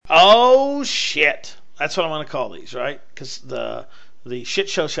Oh shit! That's what I'm going to call these, right? Because the shit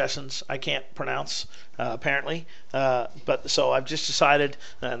show sessions I can't pronounce apparently, but so I've just decided,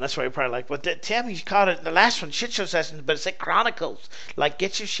 and that's why you're probably like, "Well, Tim, you called it the last one shit show sessions, but it's like Chronicles. Like,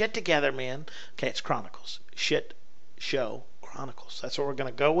 get your shit together, man." Okay, it's Chronicles. Shit show Chronicles. That's what we're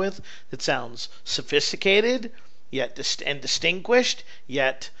going to go with. It sounds sophisticated, yet and distinguished,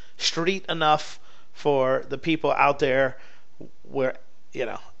 yet street enough for the people out there where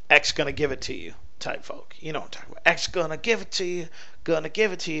X gonna give it to you type folk. You know what I'm talking about. X gonna give it to you, gonna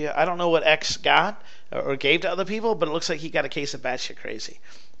give it to you. I don't know what X got or gave to other people, but it looks like he got a case of batshit crazy.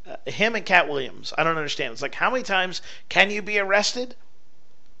 Him and Cat Williams, I don't understand. It's like, how many times can you be arrested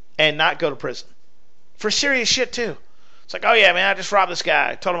and not go to prison? For serious shit, too. It's like, oh yeah, man, I just robbed this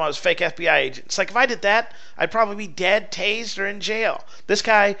guy. I told him I was a fake FBI agent. It's like, if I did that, I'd probably be dead, tased, or in jail. This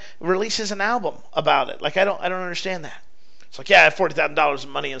guy releases an album about it. Like, I don't understand that. It's like, yeah, I have $40,000 in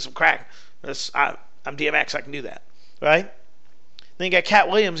money and some crack. I'm DMX, I can do that, right? Then you got Cat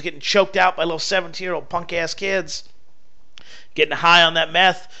Williams getting choked out by little 17-year-old punk-ass kids, getting high on that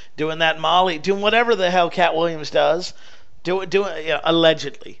meth, doing that Molly, doing whatever the hell Cat Williams does,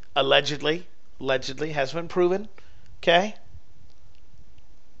 allegedly has been proven, okay?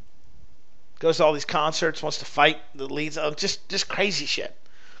 Goes to all these concerts, wants to fight the leads, just crazy shit.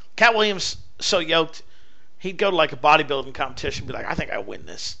 Cat Williams so yoked. He'd go to like a bodybuilding competition and be like, I think I win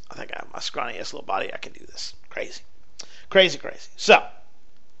this. I think I have my scrawny ass little body. I can do this. Crazy. So,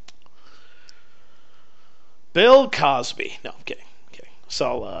 Bill Cosby. No, I'm kidding.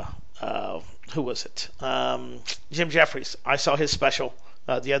 So, who was it? Jim Jeffries. I saw his special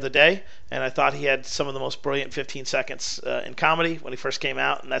the other day, and I thought he had some of the most brilliant 15 seconds in comedy when he first came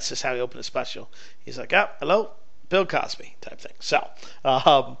out, and that's just how he opened his special. He's like, oh, hello, Bill Cosby type thing. So,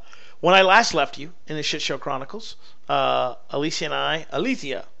 when I last left you in the Shit Show Chronicles, Alicia and I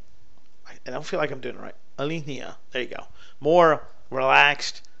don't feel like I'm doing it right. Alicia, there you go. More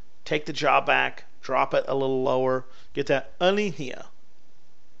relaxed, take the jaw back, drop it a little lower, get that Alicia.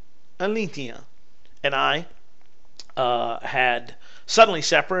 And I had suddenly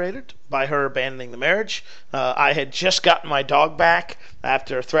separated by her abandoning the marriage. I had just gotten my dog back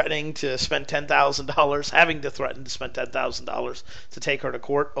after threatening to spend $10,000, having to threaten to spend $10,000 to take her to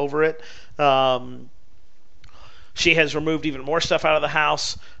court over it. She has removed even more stuff out of the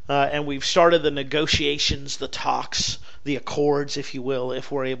house, and we've started the negotiations, the talks, the accords, if you will,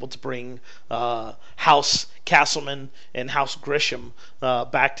 if we're able to bring House Castleman and House Grisham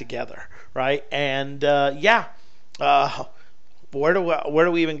back together, right? And where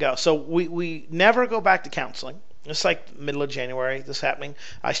do we even go? So we never go back to counseling. It's like middle of January, this happening.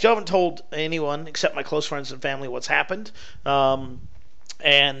 I still haven't told anyone except my close friends and family what's happened.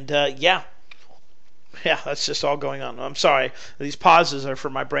 That's just all going on. I'm sorry. These pauses are for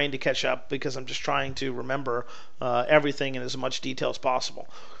my brain to catch up because I'm just trying to remember everything in as much detail as possible.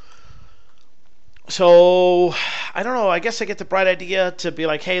 So, I don't know, I guess I get the bright idea to be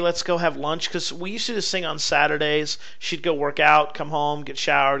like, hey, let's go have lunch, because we used to just sing on Saturdays. She'd go work out, come home, get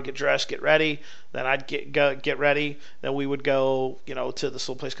showered, get dressed, get ready. Then I'd get ready. Then we would go, to this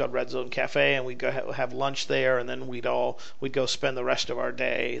little place called Red Zone Cafe, and we'd go have lunch there, and then we'd go spend the rest of our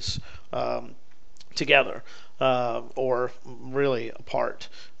days together, or really apart.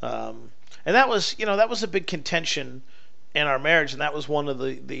 And that was a big contention in our marriage, and that was one of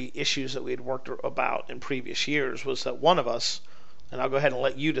the issues that we had worked about in previous years, was that one of us, and I'll go ahead and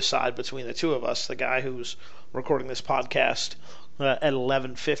let you decide between the two of us, the guy who's recording this podcast at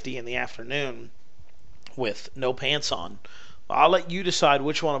 11:50 in the afternoon with no pants on, I'll let you decide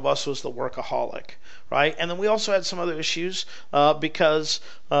which one of us was the workaholic, right? And then we also had some other issues because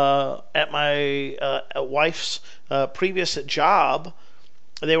at my wife's previous job,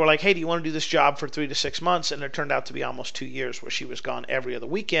 they were like, hey, do you want to do this job for 3 to 6 months? And it turned out to be almost 2 years where she was gone every other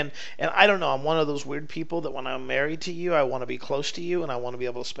weekend. And I don't know, I'm one of those weird people that when I'm married to you, I want to be close to you and I want to be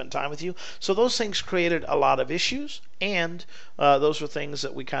able to spend time with you. So those things created a lot of issues, and those were things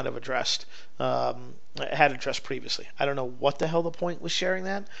that we kind of had addressed previously. I don't know what the hell the point was sharing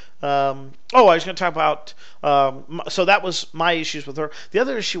that. I was going to talk about, so that was my issues with her. The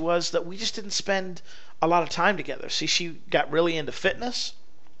other issue was that we just didn't spend a lot of time together. See, she got really into fitness.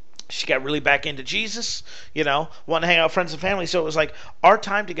 She got really back into Jesus, wanted to hang out with friends and family. So it was like our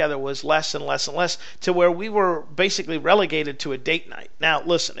time together was less and less and less, to where we were basically relegated to a date night. Now,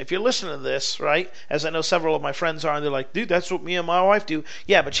 listen, if you're listening to this, right, as I know several of my friends are, and they're like, dude, that's what me and my wife do.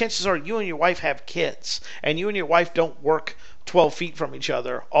 Yeah, but chances are you and your wife have kids, and you and your wife don't work 12 feet from each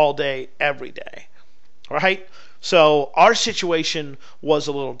other all day, every day, right? So our situation was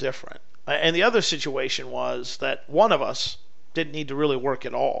a little different. And the other situation was that one of us didn't need to really work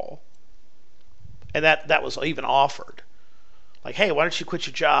at all. And that was even offered. Like, hey, why don't you quit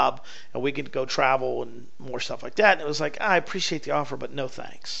your job and we can go travel and more stuff like that. And it was like, I appreciate the offer, but no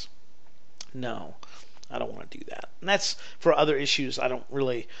thanks. No, I don't want to do that. And that's for other issues I don't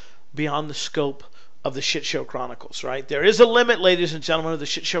really, beyond the scope of the Shit Show Chronicles, right? There is a limit, ladies and gentlemen, of the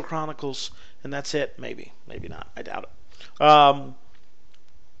Shit Show Chronicles, and that's it. Maybe not. I doubt it.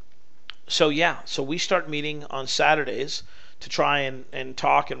 So we start meeting on Saturdays to try and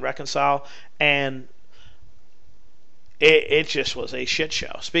talk and reconcile, and it just was a shit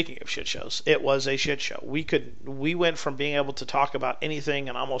show. Speaking of shit shows, it was a shit show. We went from being able to talk about anything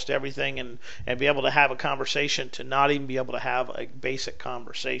and almost everything and be able to have a conversation to not even be able to have a basic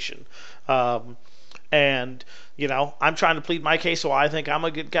conversation. And, I'm trying to plead my case, so I think I'm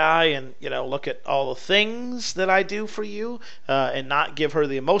a good guy, and, look at all the things that I do for you, and not give her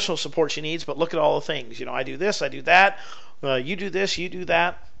the emotional support she needs, but look at all the things. I do this, I do that, you do this, you do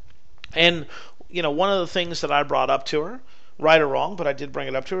that. And, one of the things that I brought up to her, right or wrong, but I did bring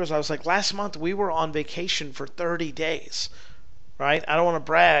it up to her, is I was like, last month we were on vacation for 30 days, right? I don't want to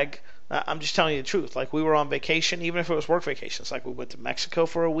brag. I'm just telling you the truth. Like, we were on vacation, even if it was work vacations. Like, we went to Mexico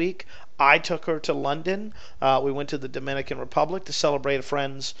for a week. I took her to London. We went to the Dominican Republic to celebrate a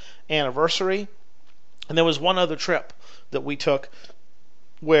friend's anniversary. And there was one other trip that we took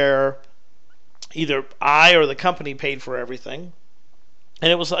where either I or the company paid for everything.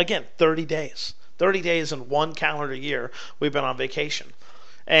 And it was, again, 30 days. 30 days in one calendar year we've been on vacation.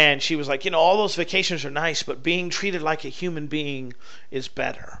 And she was like, all those vacations are nice, but being treated like a human being is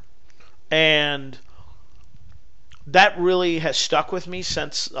better. And that really has stuck with me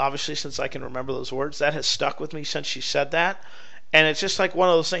since I can remember those words. That has stuck with me since she said that. And it's just like one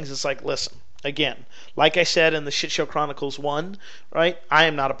of those things. It's like, listen, again, like I said in the Shit Show Chronicles 1, right? I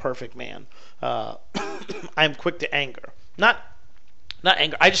am not a perfect man. I am quick to anger. Not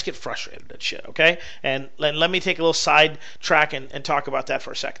anger. I just get frustrated at shit, okay? And let me take a little side track and talk about that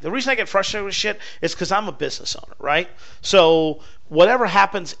for a second. The reason I get frustrated with shit is because I'm a business owner, right? So whatever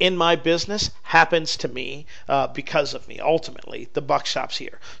happens in my business happens to me because of me. Ultimately, the buck stops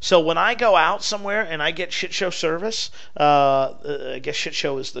here. So when I go out somewhere and I get shit show service, I guess shit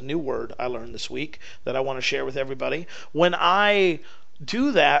show is the new word I learned this week that I want to share with everybody. When I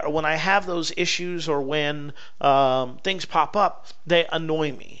do that, or when I have those issues, or when things pop up, they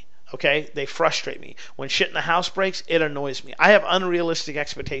annoy me. Okay, they frustrate me. When shit in the house breaks, it annoys me. I have unrealistic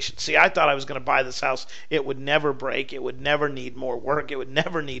expectations. See, I thought I was going to buy this house. It would never break. It would never need more work. It would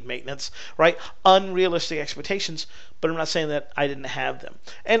never need maintenance, right? Unrealistic expectations, but I'm not saying that I didn't have them.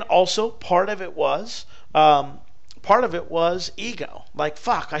 And also, part of it was ego. Like,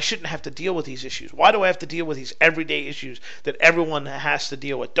 fuck, I shouldn't have to deal with these issues. Why do I have to deal with these everyday issues that everyone has to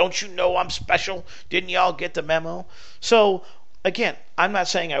deal with? Don't you know I'm special? Didn't y'all get the memo? So, again, I'm not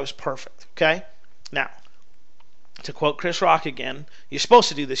saying I was perfect, okay? Now, to quote Chris Rock again, you're supposed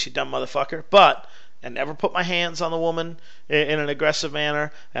to do this, you dumb motherfucker, but I never put my hands on the woman in an aggressive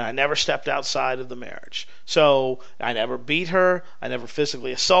manner, and I never stepped outside of the marriage. So I never beat her. I never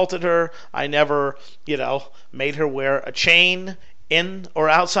physically assaulted her. I never, made her wear a chain in or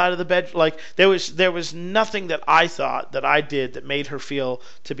outside of the bed. Like, there was nothing that I thought that I did that made her feel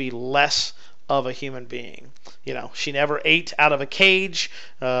to be less of a human being. She never ate out of a cage.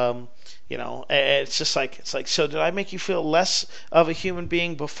 It's just like, so did I make you feel less of a human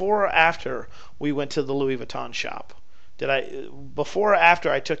being before or after we went to the Louis Vuitton shop? Before or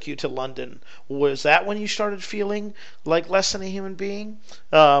after I took you to London, was that when you started feeling like less than a human being?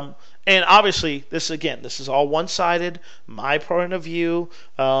 And obviously, this is all one-sided, my point of view,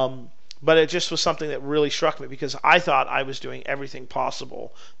 but it just was something that really struck me because I thought I was doing everything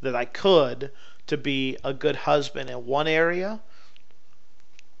possible that I could to be a good husband in one area,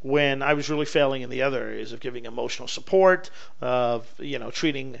 when I was really failing in the other areas of giving emotional support, of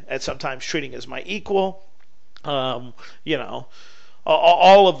treating as my equal, all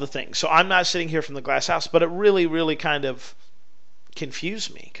of the things. So I'm not sitting here from the glass house, but it really, really kind of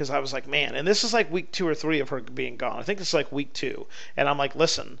confused me because I was like, man, and this is like week 2 or 3 of her being gone. I think it's like week 2, and I'm like,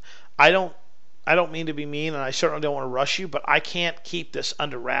 listen, I don't mean to be mean, and I certainly don't want to rush you, but I can't keep this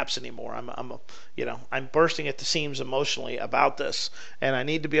under wraps anymore. I'm bursting at the seams emotionally about this, and I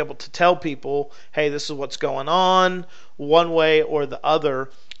need to be able to tell people, hey, this is what's going on, one way or the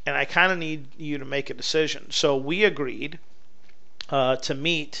other, and I kind of need you to make a decision. So we agreed to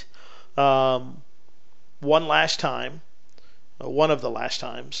meet one of the last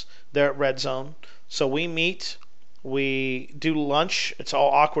times there at Red Zone. So we meet. We do lunch. It's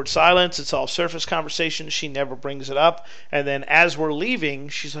all awkward silence. It's all surface conversation. She never brings it up. And then as we're leaving,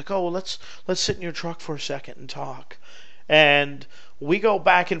 she's like, "Oh, well, let's sit in your truck for a second and talk." And we go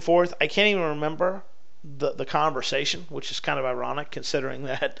back and forth. I can't even remember the conversation, which is kind of ironic considering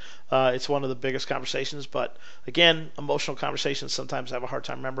that it's one of the biggest conversations. But again, emotional conversations sometimes I have a hard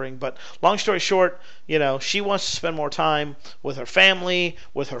time remembering. But long story short, she wants to spend more time with her family,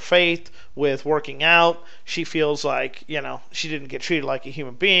 with her faith, with working out. She feels like, she didn't get treated like a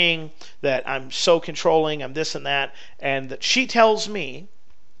human being, that I'm so controlling, I'm this and that, and that she tells me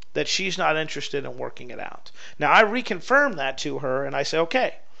that she's not interested in working it out. Now, I reconfirm that to her, and I say,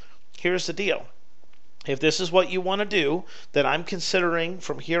 okay, here's the deal. If this is what you want to do, then I'm considering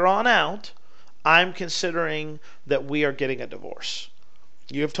from here on out, I'm considering that we are getting a divorce.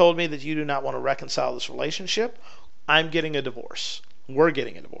 You have told me that you do not want to reconcile this relationship. I'm getting a divorce. We're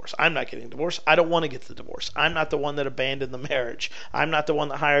getting a divorce. I'm not getting a divorce. I don't want to get the divorce. I'm not the one that abandoned the marriage. I'm not the one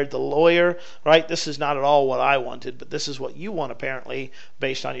that hired the lawyer, right? This is not at all what I wanted, but this is what you want apparently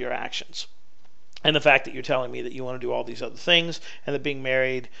based on your actions. And the fact that you're telling me that you want to do all these other things and that being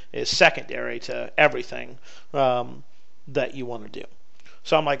married is secondary to everything that you want to do.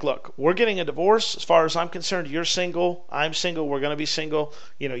 So I'm like, look, we're getting a divorce. As far as I'm concerned, you're single. I'm single. We're going to be single.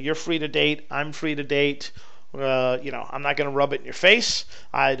 You're free to date. I'm free to date. I'm not going to rub it in your face.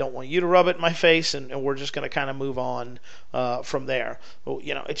 I don't want you to rub it in my face, and we're just going to kind of move on from there.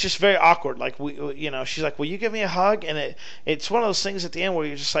 It's just very awkward. Like she's like, "Will you give me a hug?" And it's one of those things at the end where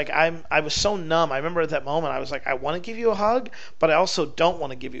you're just like, I was so numb. I remember at that moment I was like, I want to give you a hug, but I also don't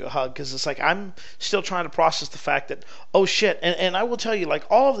want to give you a hug because it's like I'm still trying to process the fact that, oh shit. And I will tell you, like,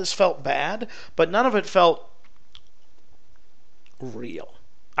 all of this felt bad, but none of it felt real.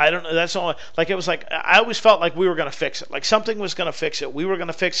 I don't know. That's all. Like, it was like I always felt like we were going to fix it. Like something was going to fix it. We were going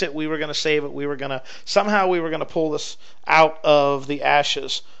to fix it. We were going to save it. We were going to pull this out of the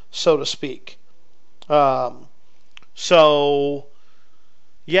ashes, so to speak. So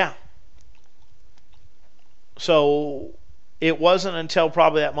yeah. So it wasn't until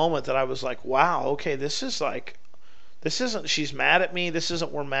probably that moment that I was like, wow, okay, this isn't she's mad at me. This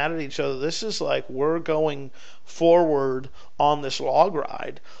isn't we're mad at each other. This is like we're going forward on this log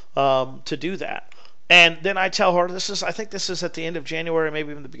ride to do that. And then I tell her, I think this is at the end of January, maybe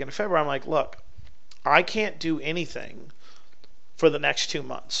even the beginning of February. I'm like, look, I can't do anything for the next 2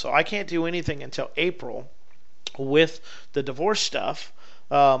 months. So I can't do anything until April with the divorce stuff.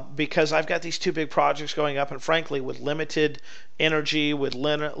 Because I've got these two big projects going up, and frankly, with limited energy, with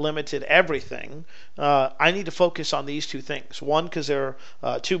limited everything, I need to focus on these two things. One, because they're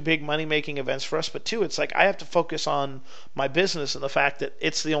two big money-making events for us, but two, it's like I have to focus on my business and the fact that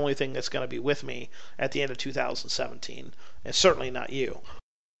it's the only thing that's going to be with me at the end of 2017, and certainly not you.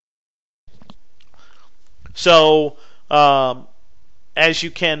 So, as you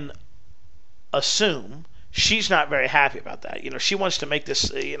can assume, she's not very happy about that. She wants to make this,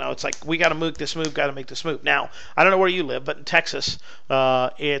 it's like, we got to make this move. Now, I don't know where you live, but in Texas,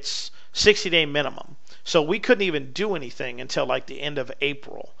 it's 60-day minimum. So we couldn't even do anything until like the end of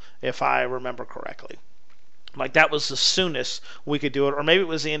April, if I remember correctly. Like, that was the soonest we could do it, or maybe it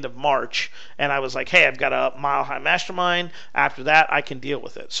was the end of March, and I was like, hey, I've got a Mile High Mastermind. After that, I can deal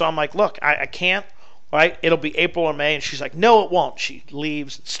with it. So I'm like, look, I can't. Right? It'll be April or May. And she's like, no, it won't. She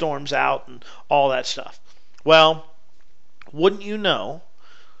leaves and storms out and all that stuff. Well, wouldn't you know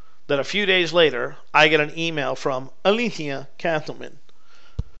that a few days later, I get an email from Alicia Castleman.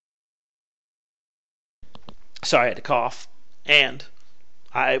 Sorry, I had to cough. And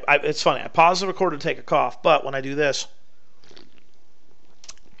it's funny. I pause the recorder to take a cough, but when I do this,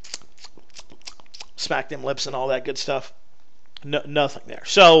 smack them lips and all that good stuff, nothing there.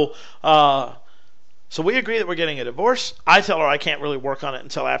 So we agree that we're getting a divorce. I tell her I can't really work on it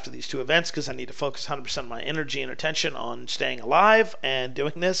until after these two events because I need to focus 100% of my energy and attention on staying alive and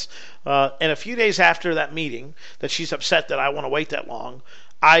doing this. And a few days after that meeting, that she's upset that I want to wait that long,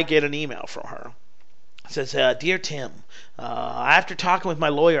 I get an email from her. It says, Dear Tim, after talking with my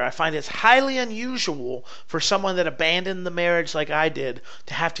lawyer, I find it's highly unusual for someone that abandoned the marriage like I did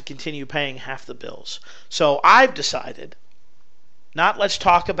to have to continue paying half the bills. So I've decided, not let's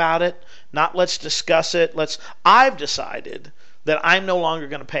talk about it, not let's discuss it, I've decided that I'm no longer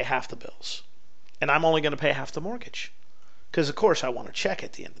going to pay half the bills. And I'm only going to pay half the mortgage. Because, of course, I want a check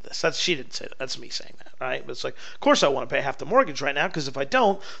at the end of this. She didn't say that. That's me saying that, right? But it's like, of course I want to pay half the mortgage right now, because if I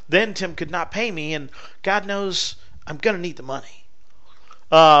don't, then Tim could not pay me, and God knows I'm going to need the money.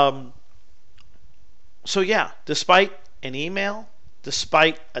 So, yeah, despite an email,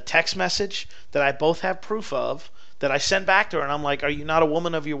 despite a text message that I both have proof of, that I send back to her, and I'm like, are you not a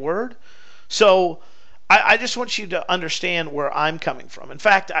woman of your word? So I just want you to understand where I'm coming from. In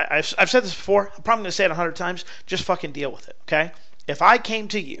fact, I've said this before. I'm probably going to say it 100 times. Just fucking deal with it, okay? If I came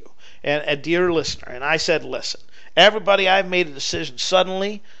to you, and a dear listener, and I said, listen, Everybody, I've made a decision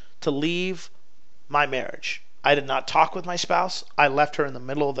suddenly to leave my marriage. I did not talk with my spouse. I left her in the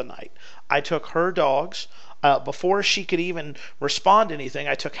middle of the night. I took her dogs. Before she could even respond to anything,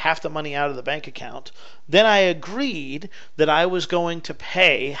 I took half the money out of the bank account. Then I agreed that I was going to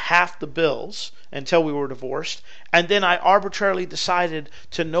pay half the bills until we were divorced. And then I arbitrarily decided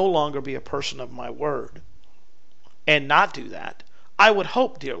to no longer be a person of my word and not do that. I would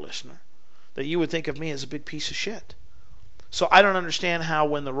hope, dear listener, that you would think of me as a big piece of shit. So I don't understand how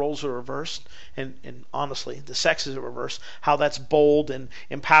when the roles are reversed, and honestly, the sexes are reversed, how that's bold and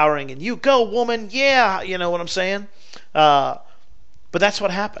empowering, and you go, woman, yeah, you know what I'm saying? But that's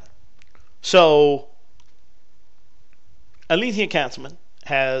what happened. So Alicia Castleman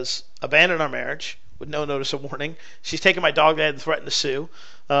has abandoned our marriage with no notice of warning. She's taken my dog that I had threatened to sue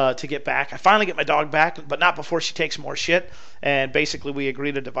to get back. I finally get my dog back, but not before she takes more shit. And basically we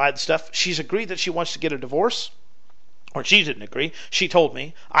agree to divide the stuff. She's agreed that she wants to get a divorce. Or she didn't agree. She told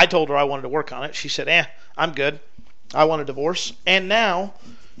me. I told her I wanted to work on it. She said, I'm good. I want a divorce. And now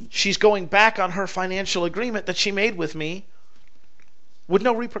she's going back on her financial agreement that she made with me with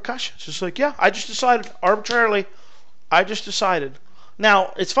no repercussions. It's like, yeah, I just decided arbitrarily. I just decided.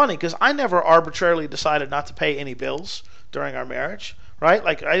 Now, it's funny because I never arbitrarily decided not to pay any bills during our marriage, right?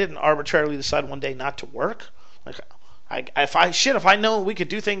 Like, I didn't arbitrarily decide one day not to work. Like, if I know we could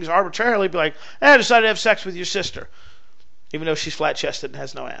do things arbitrarily, be like, I decided to have sex with your sister. Even though she's flat-chested and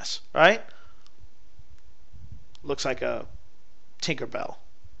has no ass, right? Looks like a Tinkerbell,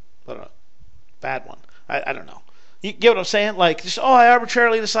 but a bad one. I don't know. You get what I'm saying? Like, just, I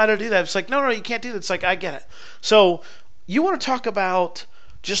arbitrarily decided to do that. It's like, no, you can't do that. It's like, I get it. So, you want to talk about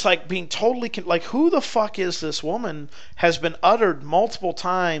just like being totally, like, who the fuck is this woman has been uttered multiple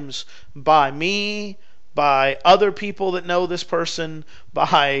times by me, by other people that know this person,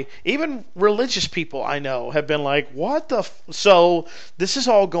 by even religious people I know have been like, what the so this is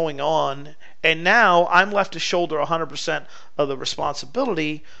all going on, and now I'm left to shoulder 100% of the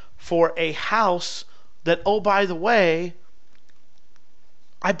responsibility for a house that, oh, by the way,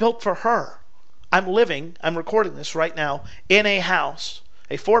 I built for her. I'm recording this right now in a house,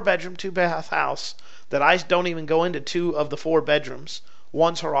 a 4-bedroom, 2-bath house that I don't even go into 2 of the 4 bedrooms.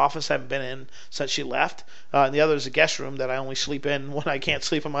 One's her office, I haven't been in since she left. And the other is a guest room that I only sleep in when I can't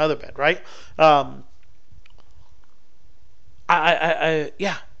sleep in my other bed, right?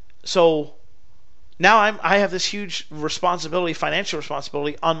 Yeah. So now I have this huge responsibility, financial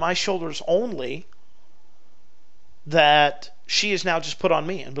responsibility, on my shoulders only that she is now just put on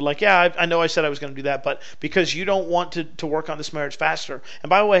me and be like, yeah, I know I said I was going to do that, but because you don't want to work on this marriage faster. And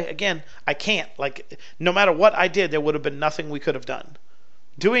by the way, again, I can't. Like, no matter what I did, there would have been nothing we could have done.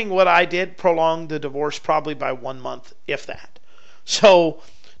 Doing what I did prolonged the divorce probably by 1 month, if that. So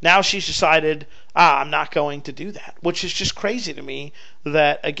now she's decided, I'm not going to do that, which is just crazy to me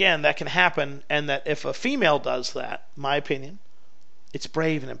that, again, that can happen, and that if a female does that, my opinion, it's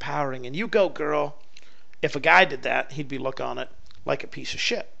brave and empowering, and you go, girl. If a guy did that, he'd be looked on it like a piece of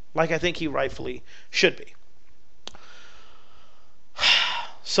shit, like I think he rightfully should be.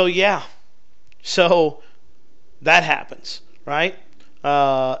 So, yeah. So that happens, right?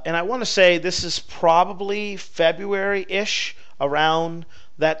 And I want to say this is probably February-ish, around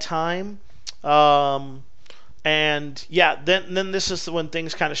that time. And yeah, then this is when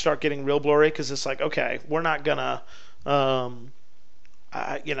things kind of start getting real blurry, because it's like, okay, we're not gonna, we're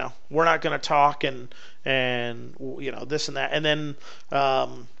not gonna talk and this and that. And then,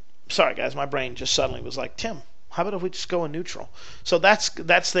 sorry guys, my brain just suddenly was like, Tim, how about if we just go in neutral? So that's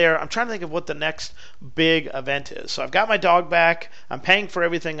there. I'm trying to think of what the next big event is. So I've got my dog back. I'm paying for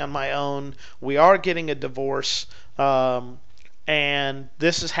everything on my own. We are getting a divorce. And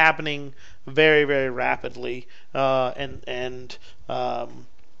this is happening very, very rapidly.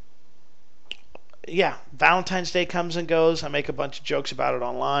 Yeah, Valentine's Day comes and goes. I make a bunch of jokes about it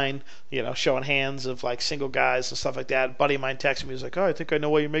online, showing hands of like single guys and stuff like that. A buddy of mine texted me, he was like, I think I know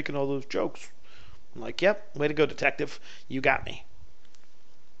why you're making all those jokes. I'm like, yep, way to go, detective. You got me.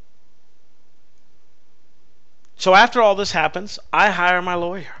 So after all this happens, I hire my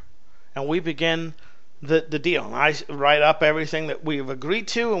lawyer, and we begin the deal. And I write up everything that we've agreed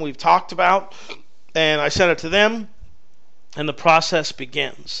to and we've talked about, and I send it to them, and the process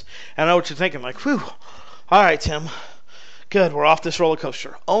begins. And I know what you're thinking, like, whew, all right, Tim, good, we're off this roller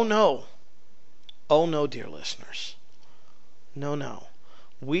coaster. Oh, no, dear listeners. No.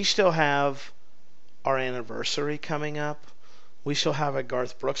 We still have our anniversary coming up. We still have a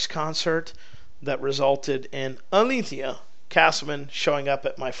Garth Brooks concert that resulted in Alicia Castleman showing up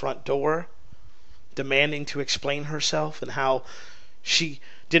at my front door, demanding to explain herself and how she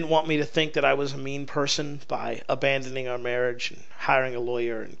didn't want me to think that I was a mean person by abandoning our marriage and hiring a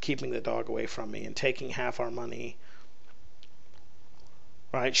lawyer and keeping the dog away from me and taking half our money.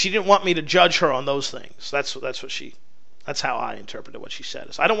 Right? She didn't want me to judge her on those things. That's how I interpreted what she said.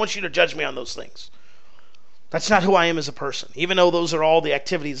 I don't want you to judge me on those things. That's not who I am as a person, even though those are all the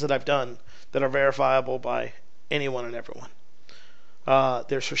activities that I've done that are verifiable by anyone and everyone.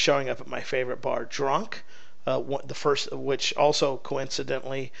 There's for showing up at my favorite bar drunk, the first, which also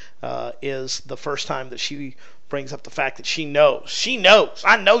coincidentally is the first time that she brings up the fact that she knows. She knows.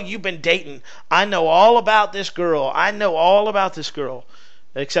 I know you've been dating. I know all about this girl. I know all about this girl.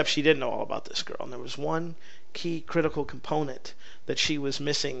 Except she didn't know all about this girl. And there was one key critical component that she was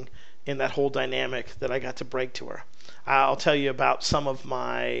missing in that whole dynamic that I got to break to her. I'll tell you about some of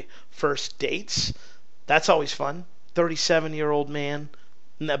my first dates. That's always fun. 37-year-old man,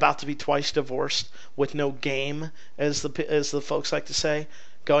 about to be twice divorced, with no game, as the folks like to say,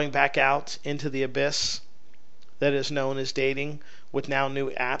 going back out into the abyss that is known as dating, with now new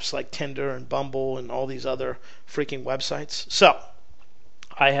apps like Tinder and Bumble and all these other freaking websites. So,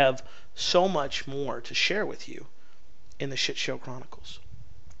 I have so much more to share with you in the Shit Show Chronicles.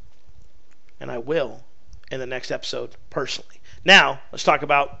 And I will in the next episode personally. Now, let's talk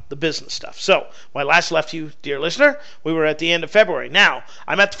about the business stuff. So, when I last left you, dear listener, we were at the end of February. Now,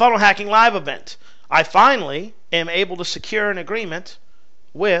 I'm at the Funnel Hacking Live event. I finally am able to secure an agreement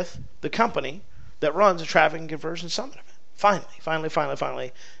with the company that runs a Traffic and Conversion Summit event.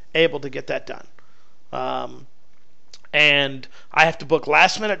 Finally able to get that done. And I have to book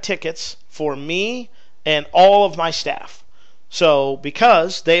last-minute tickets for me and all of my staff. So,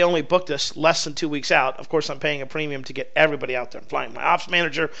 because they only booked us less than 2 weeks out, of course I'm paying a premium to get everybody out there. I'm flying my ops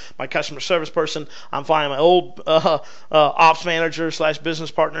manager, my customer service person, I'm flying my old ops manager /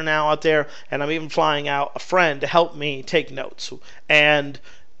 business partner now out there, and I'm even flying out a friend to help me take notes. And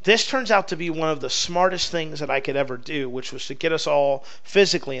this turns out to be one of the smartest things that I could ever do, which was to get us all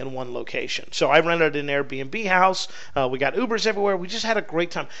physically in one location. So I rented an Airbnb house. We got Ubers everywhere. We just had a great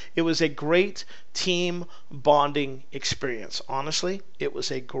time. It was a great team bonding experience. Honestly, it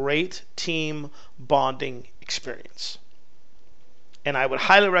was a great team bonding experience. And I would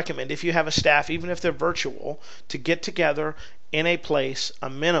highly recommend, if you have a staff, even if they're virtual, to get together in a place a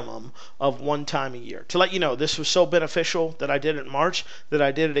minimum of one time a year. To let you know, this was so beneficial that I did it in March that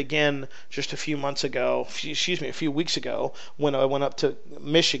I did it again just a few weeks ago when I went up to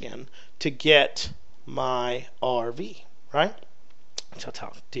Michigan to get my RV, right? Which I'll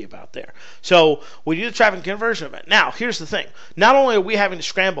talk to you about there. So we do the traffic conversion event. Now, here's the thing. Not only are we having to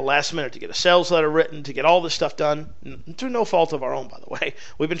scramble last minute to get a sales letter written, to get all this stuff done, through no fault of our own, by the way.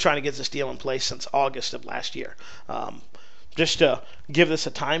 We've been trying to get this deal in place since August of last year. Just to give this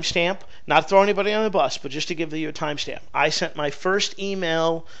a timestamp, not to throw anybody on the bus, but just to give you a timestamp. I sent my first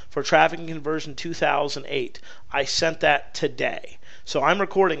email for Traffic and Conversion 2008. I sent that today. So I'm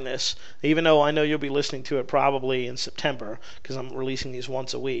recording this, even though I know you'll be listening to it probably in September, because I'm releasing these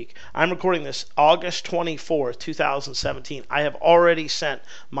once a week. I'm recording this August 24th, 2017. I have already sent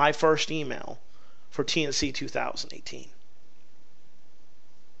my first email for TNC 2018.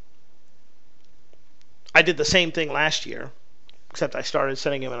 I did the same thing last year, except I started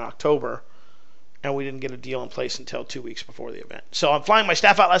sending them in October, and we didn't get a deal in place until 2 weeks before the event. So I'm flying my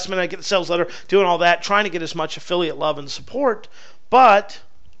staff out last minute, I get the sales letter, doing all that, trying to get as much affiliate love and support, but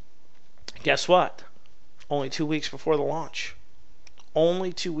guess what? Only 2 weeks before the launch.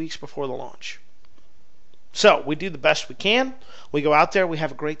 Only 2 weeks before the launch. So we do the best we can. We go out there, we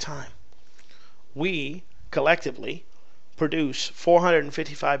have a great time. We collectively produce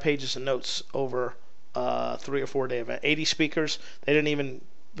 455 pages of notes over 3 or 4 day event. 80 speakers. They didn't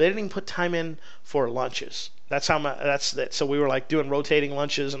even put time in for lunches. That's how much. That's that. So we were like doing rotating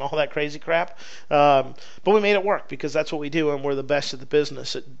lunches and all that crazy crap. But we made it work because that's what we do, and we're the best at the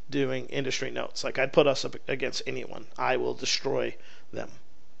business at doing industry notes. Like, I'd put us up against anyone. I will destroy them.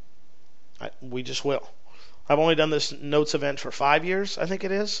 We just will. I've only done this notes event for 5 years, I think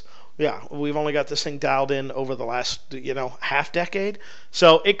it is. Yeah, we've only got this thing dialed in over the last, half decade.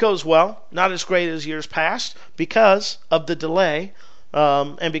 So it goes well. Not as great as years past because of the delay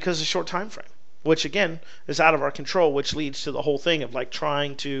and because of the short time frame, which again is out of our control, which leads to the whole thing of like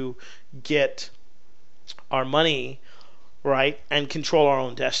trying to get our money right and control our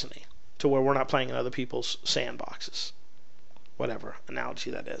own destiny to where we're not playing in other people's sandboxes, whatever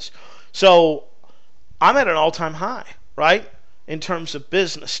analogy that is. So I'm at an all-time high, right? In terms of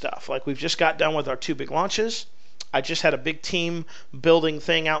business stuff. Like, we've just got done with our 2 big launches. I just had a big team building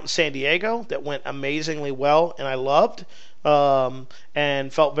thing out in San Diego that went amazingly well and I loved,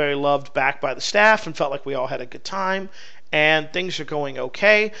 and felt very loved back by the staff and felt like we all had a good time. and things are going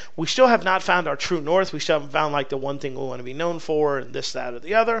okay. We still have not found our true north. We still haven't found like the one thing we want to be known for, and this, that, or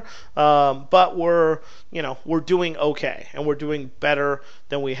the other. But we're doing okay, and we're doing better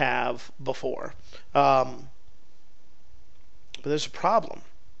than we have before. But there's a problem,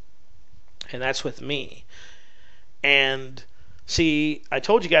 and that's with me. And see, I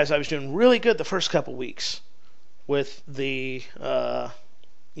told you guys I was doing really good the first couple weeks with the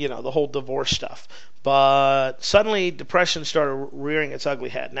the whole divorce stuff. But suddenly depression started rearing its ugly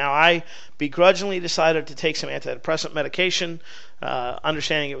head. Now, I begrudgingly decided to take some antidepressant medication,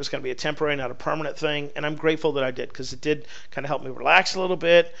 understanding it was going to be a temporary, not a permanent thing. And I'm grateful that I did, because it did kind of help me relax a little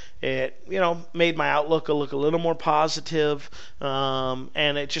bit. It, made my outlook look a little more positive,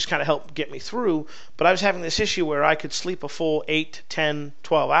 and it just kind of helped get me through. But I was having this issue where I could sleep a full 8, 10,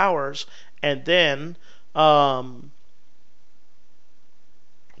 12 hours, and then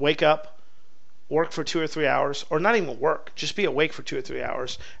wake up, work for 2 or 3 hours, or not even work, just be awake for 2 or 3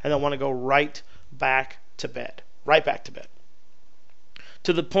 hours, and then want to go right back to bed.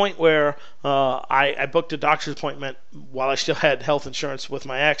 To the point where I booked a doctor's appointment while I still had health insurance with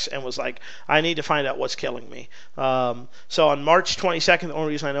my ex, and was like, I need to find out what's killing me. So on March 22nd, the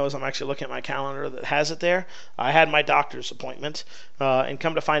only reason I know is I'm actually looking at my calendar that has it there. I had my doctor's appointment, and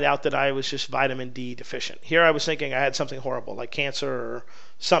come to find out that I was just vitamin D deficient. Here I was thinking I had something horrible, like cancer or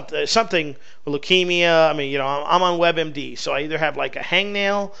something leukemia. I mean, I'm on WebMD, so I either have like a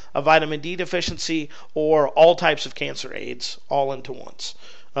hangnail, a vitamin D deficiency, or all types of cancer AIDS all into once.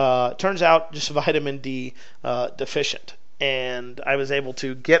 Turns out just vitamin D deficient. And I was able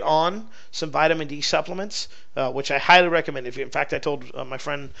to get on some vitamin D supplements, which I highly recommend. In fact, I told my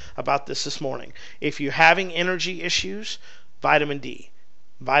friend about this morning. If you're having energy issues, vitamin D.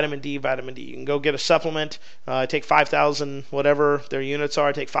 Vitamin D. You can go get a supplement. Take 5,000, whatever their units are.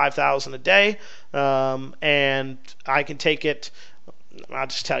 I take 5,000 a day, and I can take it. I'll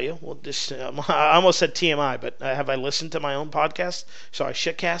just tell you. I almost said TMI, but have I listened to my own podcast? Sorry,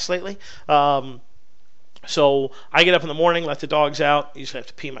 shitcast lately. So I get up in the morning, let the dogs out. Usually have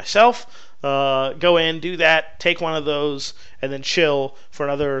to pee myself. Go in, do that, take one of those, and then chill for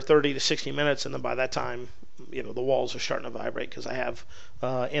another 30 to 60 minutes. And then by that time, the walls are starting to vibrate because I have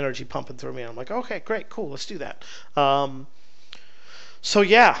energy pumping through me. And I'm like, okay, great, cool, let's do that. So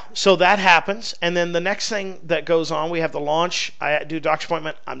that happens. And then the next thing that goes on, we have the launch. I do a doctor's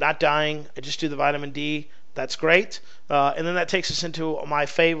appointment. I'm not dying. I just do the vitamin D. That's great. And then that takes us into my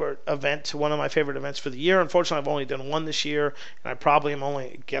favorite event, one of my favorite events for the year. Unfortunately, I've only done one this year, and I probably am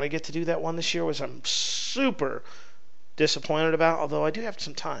only going to get to do that one this year, which I'm super disappointed about, although I do have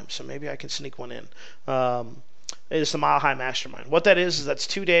some time, so maybe I can sneak one in. Is the Mile High Mastermind. What that is that's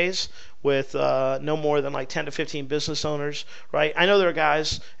 2 days with no more than like 10 to 15 business owners, right? I know there are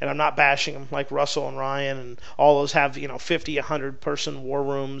guys, and I'm not bashing them, like Russell and Ryan, and all those have 50, 100 person war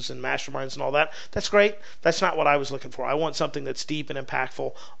rooms and masterminds and all that. That's great. That's not what I was looking for. I want something that's deep and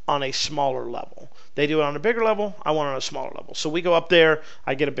impactful on a smaller level. They do it on a bigger level. I want it on a smaller level. So we go up there.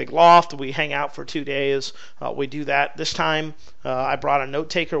 I get a big loft. We hang out for 2 days. We do that. This time I brought a note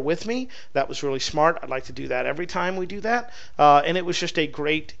taker with me. That was really smart. I'd like to do that every time we do that. And it was just a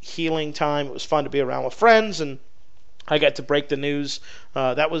great healing time. It was fun to be around with friends, and I got to break the news.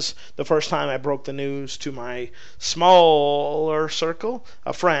 That was the first time I broke the news to my smaller circle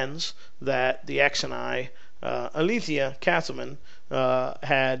of friends that the ex and I, Alicia Castleman,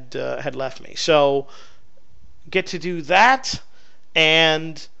 had left me. So get to do that,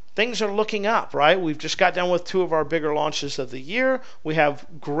 and things are looking up, right? We've just got done with 2 of our bigger launches of the year. We have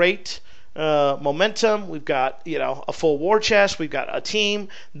great momentum. We've got a full war chest. We've got a team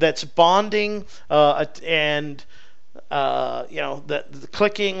that's bonding, and the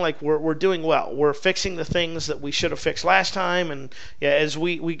clicking. Like we're doing well. We're fixing the things that we should have fixed last time, and as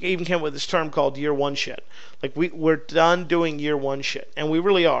we even came up with this term called year one shit. Like we're done doing year one shit, and we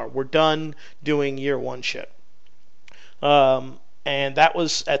really are. We're done doing year one shit. And that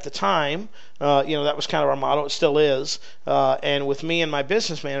was at the time, that was kind of our motto. It still is. And with me and my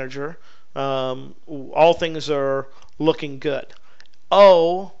business manager, all things are looking good.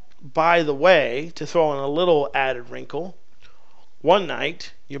 Oh, by the way, to throw in a little added wrinkle, one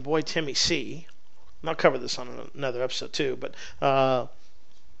night, your boy Timmy C, and I'll cover this on another episode too, but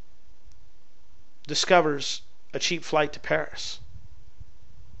discovers a cheap flight to Paris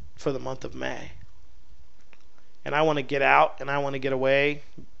for the month of May. And I want to get out, and I want to get away,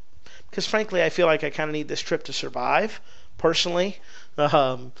 because frankly, I feel like I kind of need this trip to survive, personally.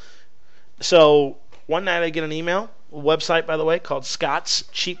 So one night I get an email, a website, by the way, called Scott's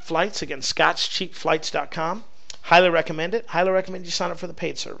Cheap Flights. Again, scottscheapflights.com. Highly recommend it. Highly recommend you sign up for the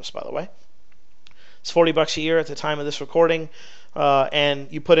paid service, by the way. It's $40 a year at the time of this recording.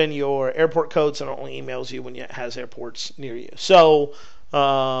 And you put in your airport codes, and it only emails you when it has airports near you. So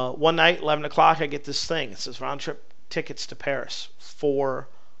one night, 11 o'clock, I get this thing. It says round trip tickets to Paris, $400.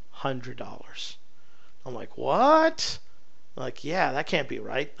 I'm like, what? I'm like, yeah, that can't be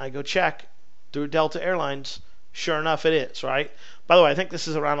right. I go check through Delta Airlines. Sure enough, it is, right? By the way, I think this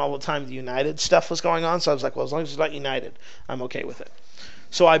is around all the time the United stuff was going on. So I was like, well, as long as it's not United, I'm okay with it.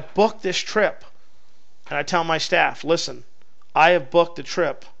 So I booked this trip, and I tell my staff, listen, I have booked a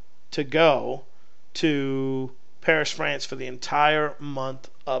trip to go to Paris, France for the entire month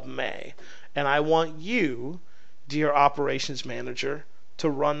of May. And I want you, dear operations manager, to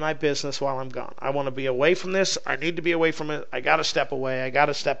run my business while I'm gone. I want to be away from this. I need to be away from it. I got to step away. I got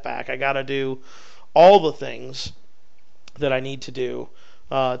to step back. I got to do all the things that I need to do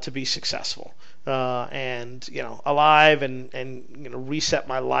to be successful. And alive and reset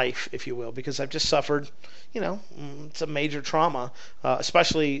my life, if you will, because I've just suffered, it's a major trauma,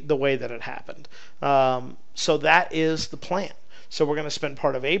 especially the way that it happened. So that is the plan. So we're going to spend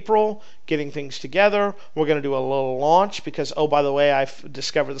part of April getting things together. We're going to do a little launch because, oh, by the way, I've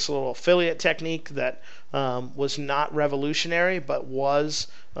discovered this little affiliate technique that was not revolutionary but was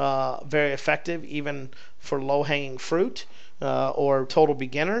very effective even for low-hanging fruit or total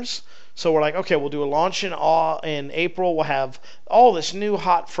beginners. So we're like, okay, we'll do a launch in April. We'll have all this new,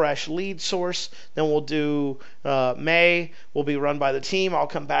 hot, fresh lead source. Then we'll do May. We'll be run by the team. I'll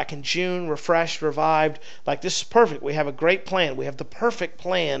come back in June, refreshed, revived. Like, this is perfect. We have a great plan. We have the perfect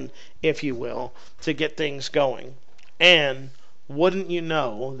plan, if you will, to get things going. And wouldn't you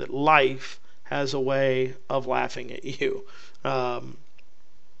know that life has a way of laughing at you? So,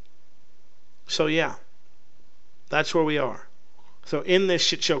 yeah, that's where we are. So in this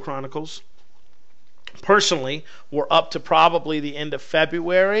Shit Show Chronicles, personally, we're up to probably the end of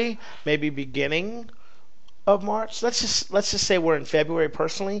February, maybe beginning of March. Let's just say we're in February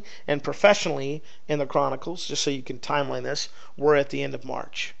personally, and professionally in the Chronicles, just so you can timeline this, we're at the end of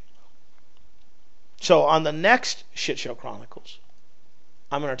March. So on the next Shit Show Chronicles,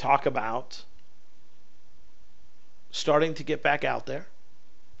 I'm going to talk about starting to get back out there,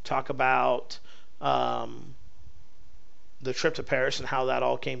 talk about the trip to Paris and how that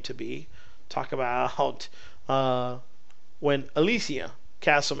all came to be. Talk about when Alicia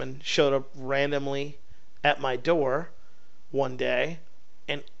Castleman showed up randomly at my door one day,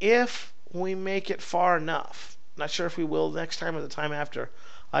 and if we make it far enough, not sure if we will next time or the time after,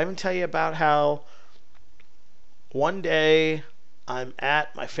 I'll even tell you about how one day I'm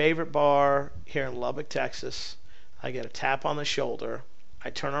at my favorite bar here in Lubbock, Texas. I get a tap on the shoulder.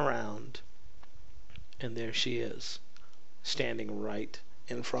 I turn around, and there she is, standing right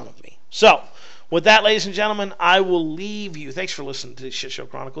in front of me. So, with that, ladies and gentlemen, I will leave you. Thanks for listening to the Shit Show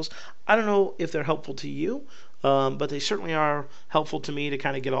Chronicles. I don't know if they're helpful to you, but they certainly are helpful to me to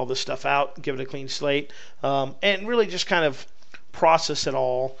kind of get all this stuff out, give it a clean slate, and really just kind of process it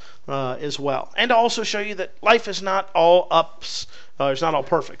all as well. And to also show you that life is not all ups, it's not all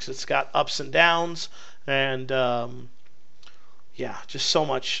perfect. It's got ups and downs, and just so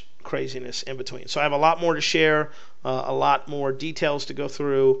much craziness in between. So I have a lot more to share, a lot more details to go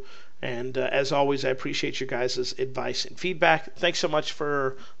through, and as always, I appreciate your guys' advice and feedback. Thanks so much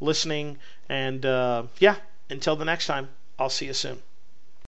for listening, and until the next time, I'll see you soon.